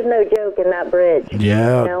there's no joke in that bridge.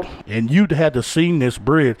 Yeah, and you'd had to seen this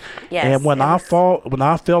bridge. Yes, and when I felt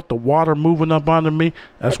the water moving up under me,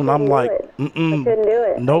 that's when I'm like, I couldn't do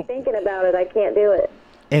it. Nope. I'm thinking about it, I can't do it.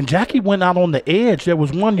 And Jackie went out on the edge. There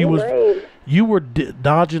was one you were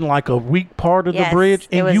dodging like a weak part of the bridge,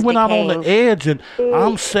 and you went out on the edge, and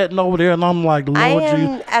I'm sitting over there, and I'm like, Lord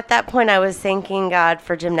Jesus. At that point, I was thanking God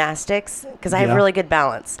for gymnastics because I have really good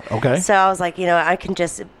balance. Okay. So I was like, I can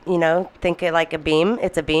just, think it like a beam.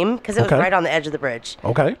 It's a beam because it was right on the edge of the bridge.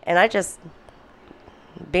 Okay. And I just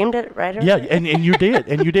beamed it right over. Yeah, and you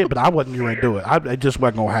did, but I wasn't going to do it. It just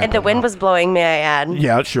wasn't going to happen. And the wind was blowing, may I add.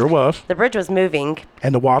 Yeah, it sure was. The bridge was moving.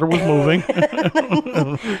 And the water was moving.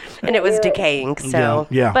 And it was decaying, so.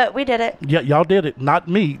 Yeah. But we did it. Yeah, y'all did it. Not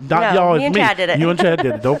me. Not y'all. Me and Chad did it. You and Chad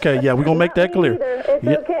did it. Okay, yeah, we're going to make that clear. It's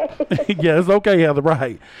okay. Yeah, it's okay, Heather,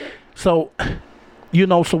 right. So, You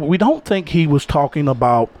know, so we don't think he was talking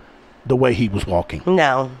about the way he was walking.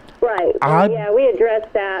 No. Right. Yeah, we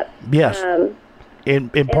addressed that. Yes. In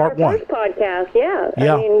part our one. first podcast, yeah.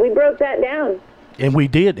 Yeah. I mean, we broke that down. And we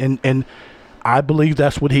did. And I believe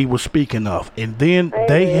that's what he was speaking of. And then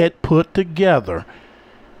they had put together,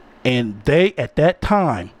 and they, at that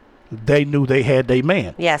time, they knew they had their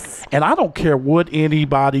man. Yes. And I don't care what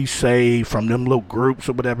anybody say from them little groups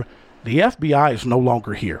or whatever. The FBI is no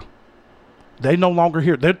longer here. They no longer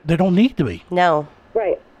here. They don't need to be. No.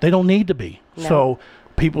 Right. They don't need to be. No. So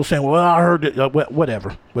people saying, well, I heard it,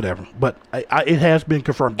 whatever. But it has been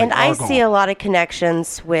confirmed. And I see a lot of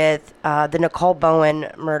connections with the Nicole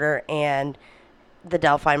Bowen murder and the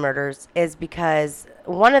Delphi murders, is because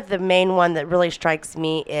one of the main one that really strikes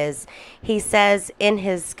me is he says in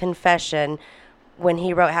his confession, when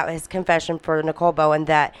he wrote out his confession for Nicole Bowen,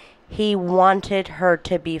 that he wanted her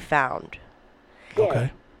to be found.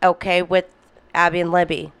 Okay. Okay, with Abby and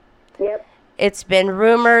Libby. Yep. It's been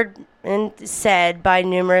rumored and said by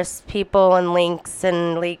numerous people and leaks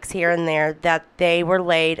here and there that they were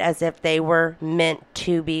laid as if they were meant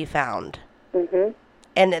to be found. Mm-hmm.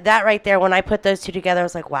 And that right there, when I put those two together, I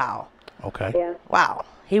was like, wow. Okay. Yeah. Wow.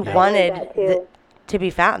 He wanted that too. to be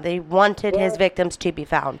found. They wanted his victims to be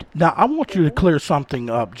found. Now, I want you to clear something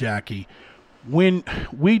up, Jackie. When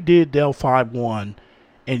we did Delphi 1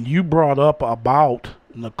 and you brought up about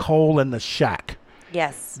Nicole and the shack,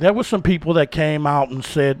 Yes. there were some people that came out and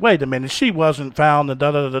said, wait a minute, she wasn't found, and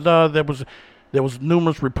da-da-da-da-da. There was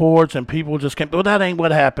numerous reports, and people just came, well, that ain't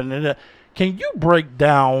what happened. And, can you break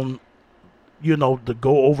down, to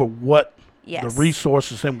go over what Yes. the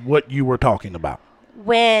resources and what you were talking about?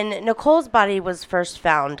 When Nicole's body was first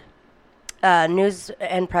found, news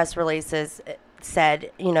and press releases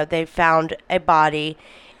said, they found a body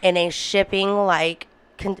in a shipping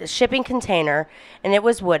container, and it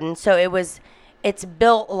was wooden, so it's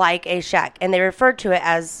built like a shack, and they referred to it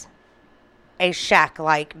as a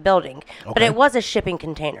shack-like building. Okay. But it was a shipping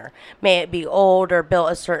container. May it be old or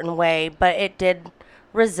built a certain way, but it did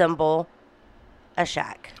resemble a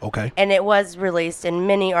shack. Okay. And it was released in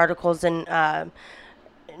many articles and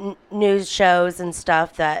news shows and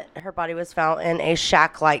stuff that her body was found in a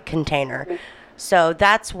shack-like container. So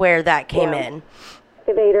that's where that came in.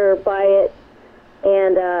 Excavator by it,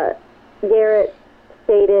 and Garett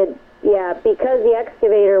stated, because the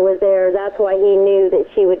excavator was there, that's why he knew that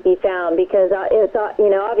she would be found, because it's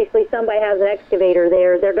obviously somebody has an excavator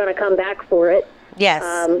there, they're going to come back for it. Yes.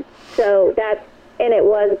 And it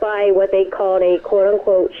was by what they called a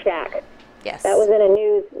quote-unquote shack. Yes. That was in a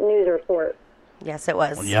news report. Yes, it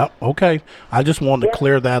was. Yep. Okay. I just wanted to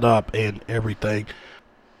clear that up and everything,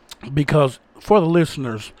 because for the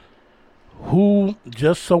listeners who,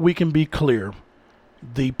 just so we can be clear,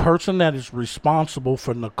 the person that is responsible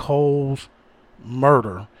for Nicole's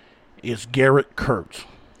murder is Garett Kirts.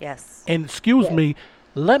 Yes. And excuse me,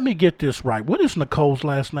 let me get this right. What is Nicole's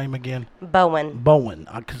last name again? Bowen. Bowen.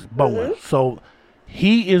 Bowen. So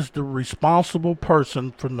he is the responsible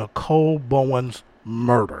person for Nicole Bowen's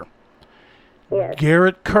murder. Yes.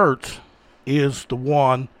 Garett Kirts is the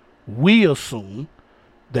one we assume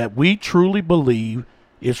that we truly believe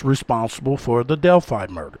is responsible for the Delphi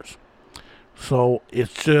murders. So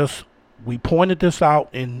it's just, we pointed this out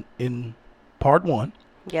in part 1.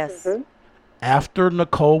 Yes. Mm-hmm. After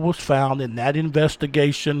Nicole was found and that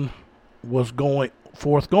investigation was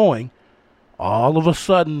forthgoing, all of a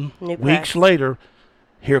sudden, weeks later,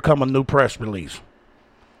 here come a new press release.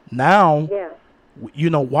 Now,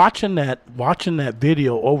 watching that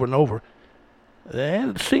video over and over,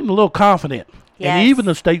 it seemed a little confident. Yes. And even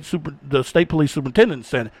the state police superintendent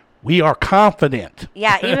said, we are confident.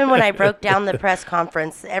 Yeah, even when I broke down the press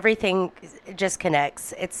conference, everything just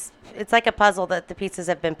connects. It's like a puzzle that the pieces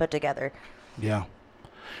have been put together. Yeah.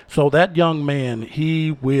 So that young man,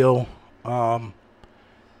 he will be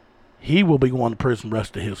going to prison the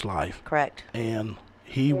rest of his life. Correct. And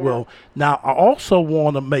he will. Now, I also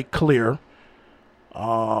want to make clear,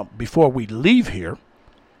 before we leave here,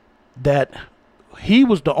 that he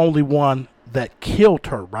was the only one that killed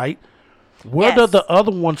her, right? Where did the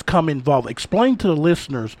other ones come involved? Explain to the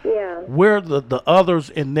listeners where the others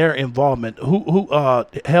in their involvement. Who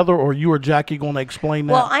Heather or you or Jackie going to explain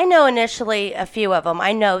that? Well, I know initially a few of them.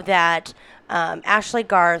 I know that Ashley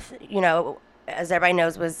Garth, as everybody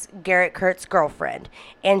knows, was Garett Kirts' girlfriend,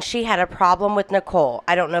 and she had a problem with Nicole.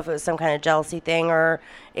 I don't know if it was some kind of jealousy thing or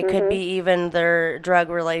it could be even their drug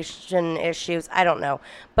relation issues. I don't know.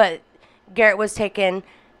 But Garett was taking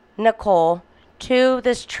Nicole to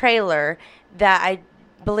this trailer that I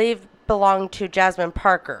believe belonged to Jasmine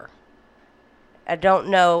Parker. I don't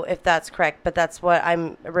know if that's correct, but that's what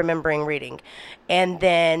I'm remembering reading. And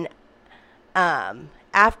then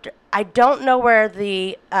after, I don't know where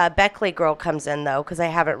the Beckley girl comes in, though, because I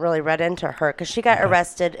haven't really read into her, because she got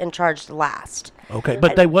arrested and charged last. Okay,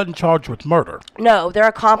 but they wasn't charged with murder. No, they're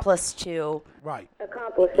accomplice to... Right.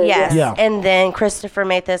 Accomplices. Yes, Yeah. And then Christopher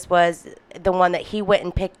Mathis was the one that he went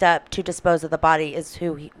and picked up to dispose of the body, is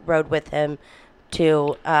who he rode with him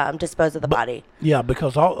to dispose of the body. Yeah,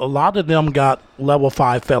 because a lot of them got level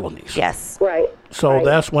 5 felonies. Yes. Right. So right.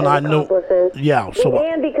 that's when As I knew. accomplices. Yeah. So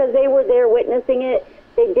And because they were there witnessing it,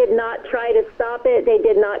 they did not try to stop it. They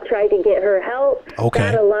did not try to get her help. Okay.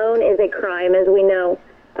 That alone is a crime, as we know.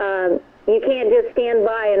 You can't just stand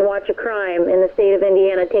by and watch a crime in the state of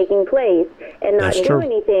Indiana taking place and not That's do true.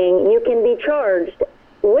 anything. You can be charged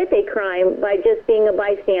with a crime by just being a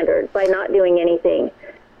bystander, by not doing anything.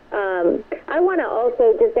 I want to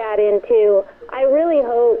also just add in, too, I really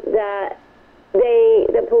hope that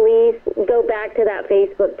the police go back to that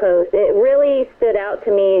Facebook post. It really stood out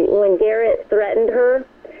to me when Garett threatened her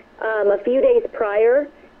a few days prior.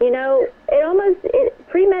 You know,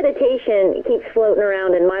 premeditation keeps floating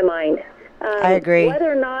around in my mind. I agree.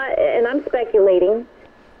 Whether or not, and I'm speculating,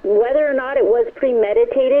 whether or not it was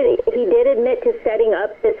premeditated, he did admit to setting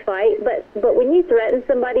up this fight, but when you threaten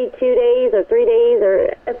somebody 2 days or 3 days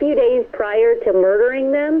or a few days prior to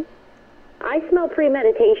murdering them, I smell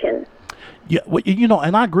premeditation. yeah, well, you know,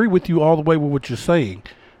 and I agree with you all the way with what you're saying,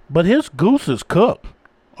 but his goose is cooked.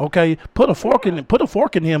 Okay, put a fork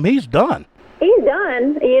in him. He's done. He's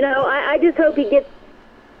done. You know, I just hope he gets.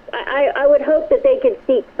 I would hope that they could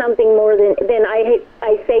seek something more than I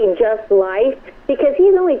say just life, because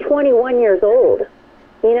he's only 21 years old.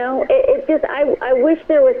 You know, it's just I wish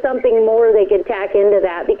there was something more they could tack into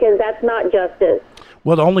that, because that's not justice.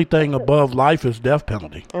 Well, the only thing above life is death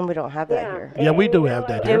penalty. And we don't have that here. Yeah, we do And, have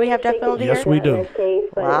that Do here. we have death penalty Yes, here? we do. In this case,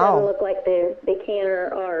 but Wow. it doesn't look like they can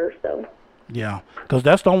or are. So. Yeah, because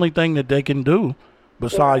that's the only thing that they can do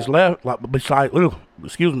besides besides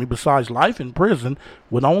life in prison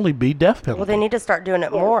would only be death penalty. Well, they need to start doing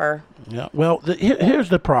it more. Yeah. Well, here's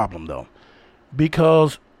the problem though,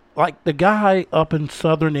 because like the guy up in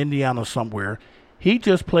southern Indiana somewhere, he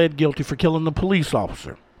just pled guilty for killing the police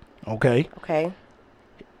officer. Okay. Okay.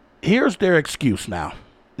 Here's their excuse now.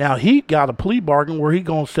 Now he got a plea bargain where he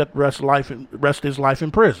gonna set rest his life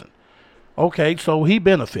in prison. Okay, so he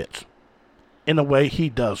benefits. In a way, he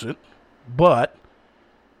doesn't, but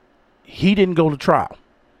he didn't go to trial.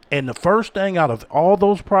 And the first thing out of all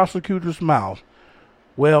those prosecutors' mouths,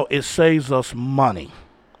 well, it saves us money.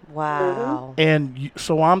 Wow. And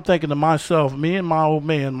so I'm thinking to myself, me and my old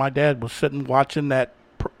man, my dad was sitting watching that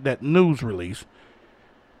news release,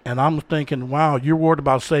 and I'm thinking, wow, you're worried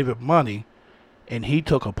about saving money, and he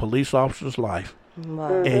took a police officer's life.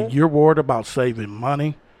 Wow. And you're worried about saving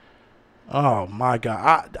money. Oh my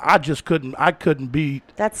God! I just couldn't. I couldn't be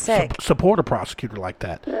That's sick. support a prosecutor like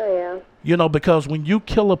that. Oh yeah. You know, because when you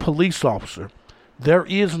kill a police officer, there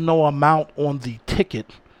is no amount on the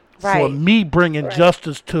ticket for Right. me bringing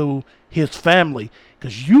justice to his family,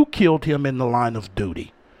 because you killed him in the line of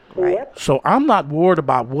duty. Right. Yep. So I'm not worried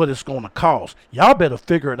about what it's going to cost. Y'all better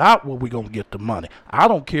figure it out where we're going to get the money. I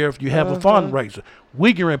don't care if you have a fundraiser.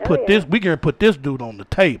 We going to put this. We going to put this dude on the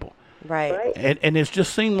table. Right. Right. And it's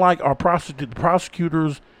just seemed like our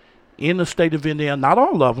prosecutors in the state of Indiana, not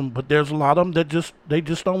all of them, but there's a lot of them that they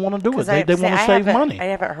just don't want to do it. 'Cause They want to save money. I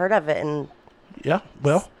haven't heard of it, and Yeah,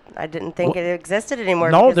 well, I didn't think it existed anymore.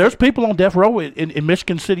 no, because there's it- people on death row in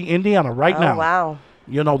Michigan City, Indiana, right now. Oh, wow.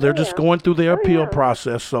 You know, they're just going through their appeal yeah.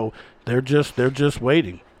 process, so they're just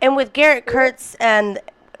waiting. And with Garett Kirts and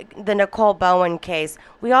the Nicole Bowen case,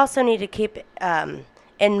 we also need to keep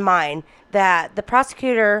in mind that the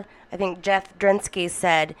prosecutor, I think Jeff Drinsky,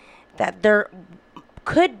 said that there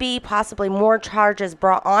could be possibly more charges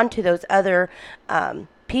brought onto those other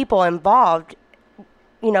people involved,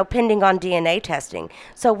 you know, pending on DNA testing.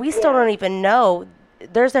 So we still don't even know.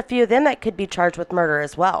 There's a few of them that could be charged with murder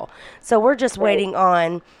as well. So we're just waiting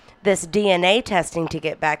on this DNA testing to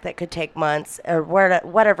get back that could take months, or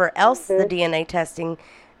whatever else the DNA testing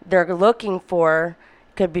they're looking for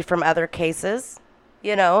could be from other cases,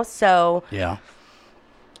 you know, so. Yeah.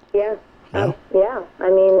 Yeah. Yeah. Yeah. I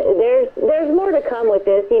mean, there's more to come with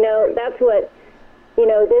this. You know, that's what, you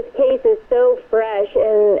know, this case is so fresh,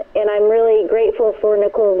 and I'm really grateful for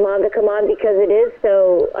Nicole's mom to come on, because it is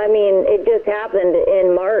so, I mean, it just happened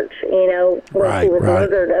in March, you know, when she was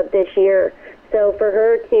murdered of this year. So for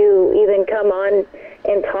her to even come on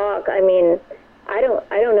and talk, I mean, I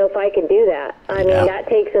don't know if I could do that. I mean, that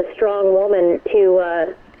takes a strong woman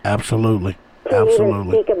to Absolutely. can't even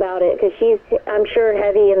speak about it because she's, I'm sure,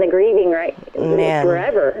 heavy in the grieving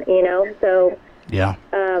forever, you know. So yeah.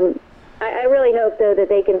 I really hope, though, that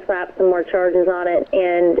they can slap some more charges on it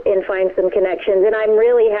and find some connections. And I'm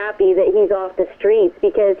really happy that he's off the streets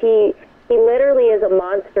because he literally is a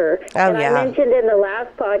monster. Oh, and yeah. I mentioned in the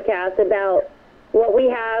last podcast about what we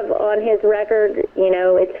have on his record. You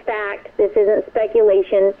know, it's fact. This isn't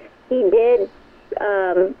speculation. He did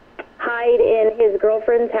hide in his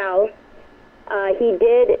girlfriend's house. He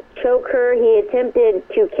did choke her. He attempted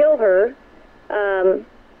to kill her.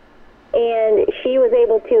 And she was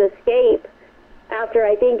able to escape after,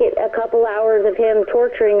 I think, a couple hours of him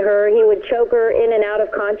torturing her. He would choke her in and out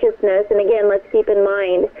of consciousness. And again, let's keep in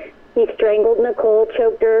mind, he strangled Nicole,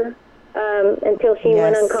 choked her until she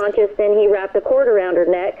went unconscious. Then he wrapped a cord around her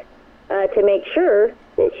neck to make sure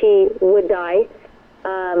that she would die.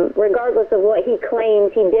 Regardless of what he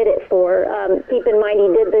claims he did it for. Keep in mind, he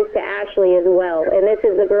did this to Ashley as well. And this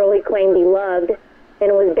is the girl he claimed he loved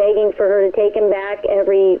and was begging for her to take him back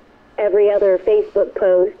every other Facebook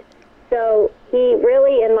post. So he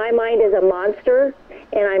really, in my mind, is a monster,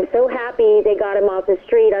 and I'm so happy they got him off the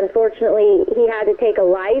street. Unfortunately, he had to take a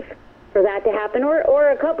life for that to happen, or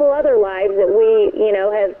a couple other lives that we, you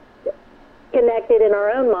know, have connected in our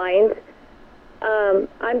own minds.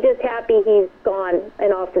 I'm just happy he's gone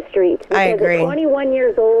and off the streets. I agree. At 21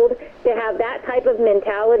 years old, to have that type of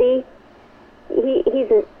mentality, he's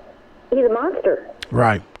a monster.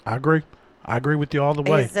 Right. I agree. I agree with you all the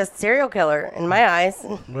way. He's a serial killer in my eyes.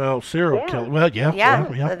 Well, serial killer. Well, yeah.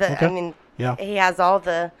 Okay. I mean, yeah. He has all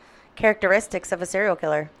the characteristics of a serial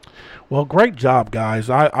killer. Well, great job, guys.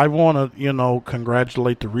 I want to, you know,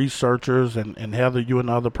 congratulate the researchers and Heather, you and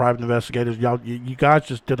the other private investigators. You guys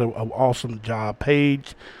just did an awesome job.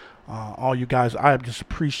 Paige, all you guys, I just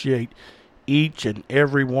appreciate each and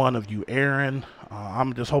every one of you. Aaron,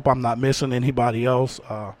 I'm just hope I'm not missing anybody else.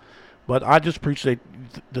 But I just appreciate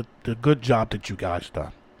the good job that you guys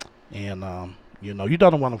done. And, you know, you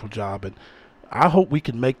done a wonderful job. And I hope we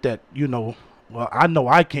can make that, you know, well, I know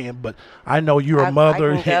I can, but I know you're a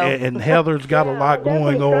mother, and Heather's got a lot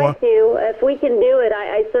going on. If we can do it,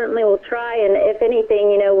 I certainly will try. And if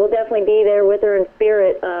anything, you know, we'll definitely be there with her in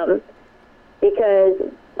spirit because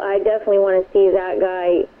I definitely want to see that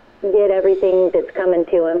guy get everything that's coming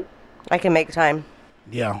to him. I can make time.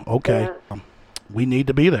 Yeah, okay. Yeah. We need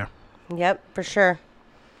to be there. Yep, for sure.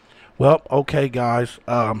 Well, okay, guys.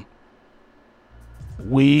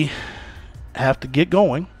 We have to get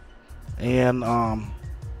going. And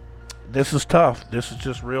this is tough. This is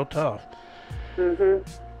just real tough. Mm-hmm.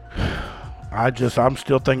 I'm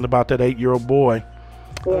still thinking about that 8-year-old boy.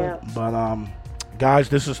 Yeah. But, guys,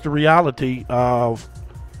 this is the reality of,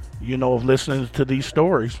 you know, of listening to these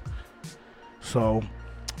stories. So,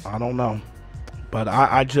 I don't know. But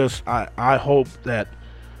I hope that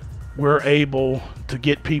we're able to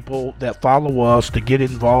get people that follow us to get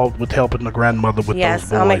involved with helping the grandmother with those boys.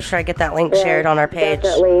 Yes, I'll make sure I get that link shared on our page.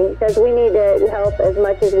 Definitely, because we need to help as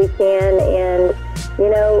much as we can. And, you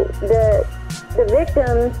know, the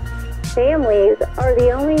victims' families are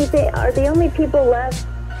the only people left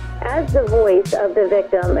as the voice of the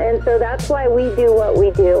victim. And so that's why we do what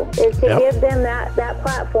we do, is to give them that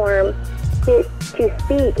platform to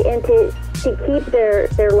speak and to keep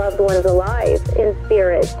their loved ones alive in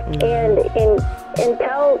spirit, and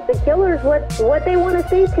tell the killers what they want to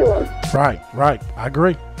say to them. Right. I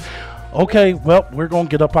agree. Okay, well, we're going to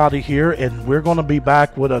get up out of here, and we're going to be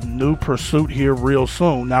back with a new pursuit here real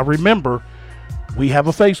soon. Now, remember, we have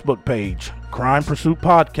a Facebook page, Crime Pursuit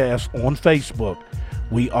Podcast on Facebook.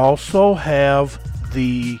 We also have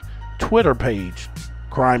the Twitter page,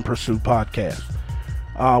 Crime Pursuit Podcast.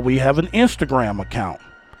 We have an Instagram account,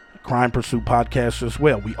 Crime Pursuit Podcast as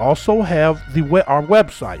well. We also have our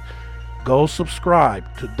website. Go subscribe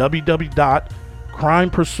to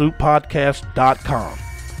www.crimepursuitpodcast.com.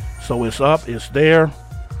 So it's up, it's there.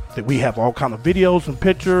 We have all kind of videos and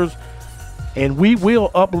pictures, and we will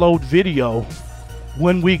upload video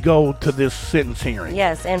when we go to this sentence hearing.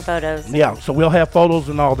 Yes, and photos. Yeah, so we'll have photos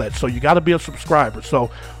and all that. So you got to be a subscriber.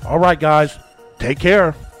 So, all right, guys, take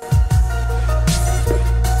care.